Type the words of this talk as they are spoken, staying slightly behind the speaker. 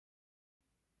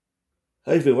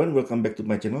Hi everyone, welcome back to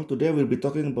my channel. Today we'll be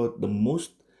talking about the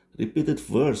most repeated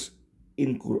verse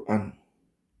in Quran.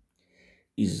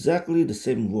 Exactly the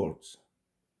same words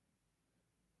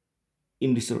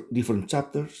in different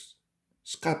chapters,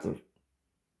 scattered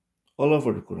all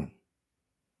over the Quran.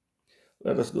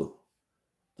 Let us go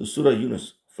to Surah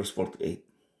Yunus, verse 48.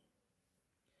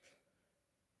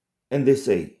 And they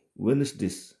say, when is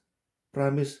this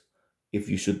promise if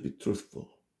you should be truthful?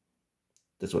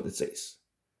 That's what it says.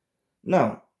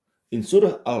 Now, in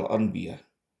Surah Al-Anbiya,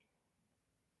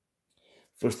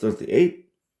 verse 38,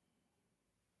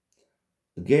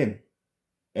 again,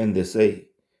 and they say,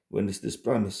 when is this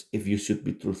promise if you should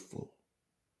be truthful?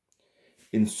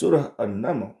 In Surah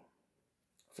An-Naml,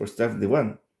 verse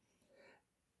 71,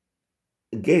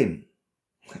 again,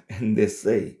 and they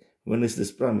say, when is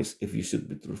this promise if you should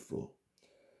be truthful?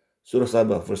 Surah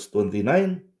Sabah, verse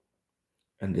 29,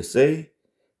 and they say,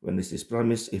 when is this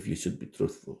promise if you should be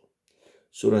truthful?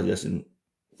 Surah Yasin,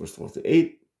 verse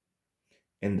 48,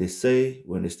 and they say,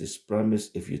 when is this promise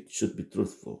if you should be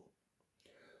truthful?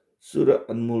 Surah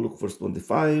An-Mulk, verse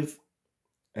 25,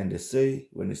 and they say,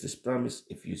 when is this promise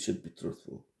if you should be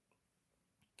truthful?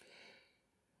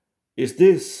 Is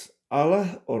this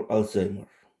Allah or Alzheimer?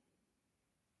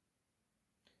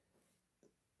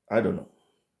 I don't know.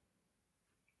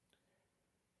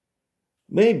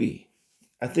 Maybe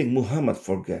I think Muhammad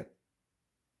forget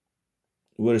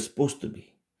where it's supposed to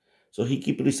be. So he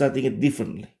keep reciting it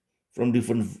differently from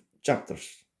different chapters.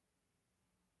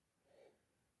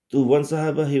 To one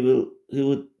Sahaba, he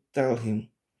would tell him,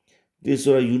 this is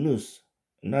Surah Yunus.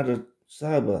 Another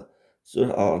Sahaba,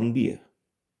 Surah Al-Anbiya.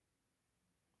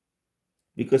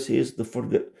 Because he is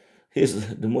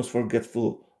the most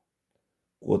forgetful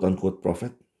quote unquote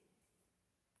prophet.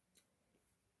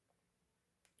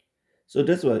 So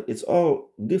that's why it's all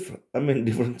different. I mean,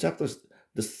 different chapters,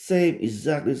 the same,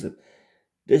 exactly the same.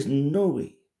 There's no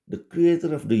way the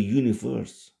creator of the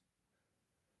universe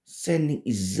sending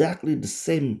exactly the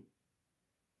same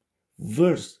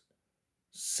verse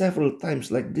several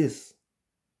times like this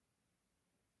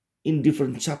in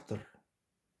different chapter.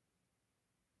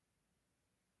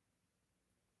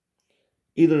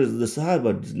 Either the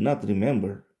Sahaba did not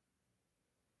remember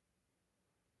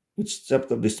which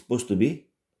chapter this is supposed to be,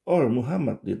 or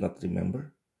Muhammad did not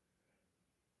remember,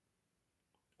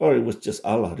 or it was just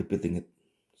Allah repeating it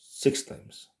 6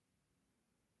 times.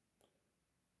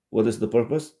 What is the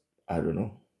purpose? I don't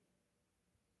know.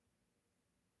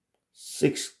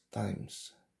 6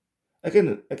 times. I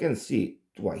can see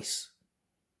twice.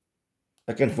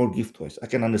 I can forgive twice. I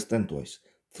can understand twice.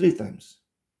 3 times.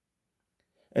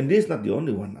 And this is not the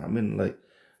only one. I mean, like,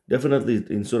 definitely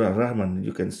in Surah Rahman,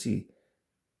 you can see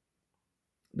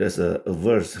there's a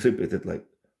verse repeated like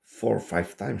 4 or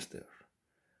 5 times there.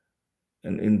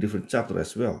 And in different chapter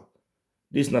as well.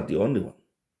 This is not the only one.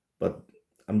 But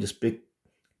I'm just pick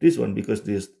this one because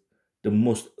this is the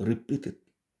most repeated.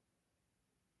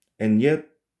 And yet,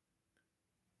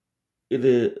 it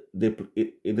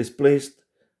is placed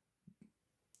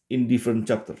in different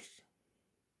chapters.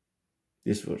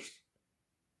 This verse.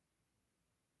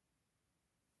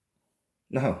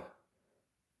 Now,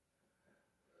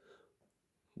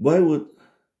 why would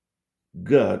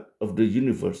God of the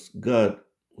universe, God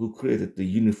who created the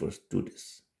universe, do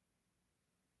this?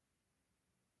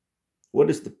 What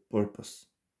is the purpose?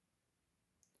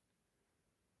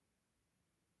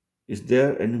 Is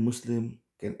there any Muslim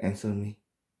can answer me?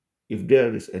 If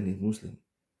there is any Muslim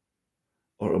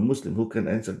or a Muslim who can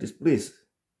answer this, please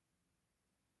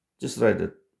just write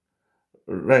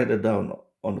it down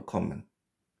on the comment.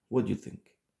 What do you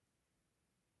think?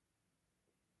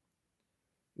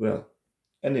 Well,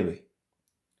 anyway,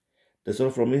 that's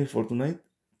all from me for tonight.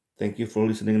 Thank you for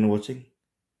listening and watching.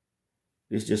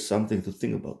 It's just something to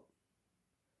think about.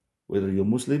 Whether you're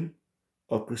Muslim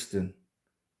or Christian,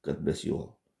 God bless you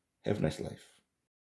all. Have a nice life.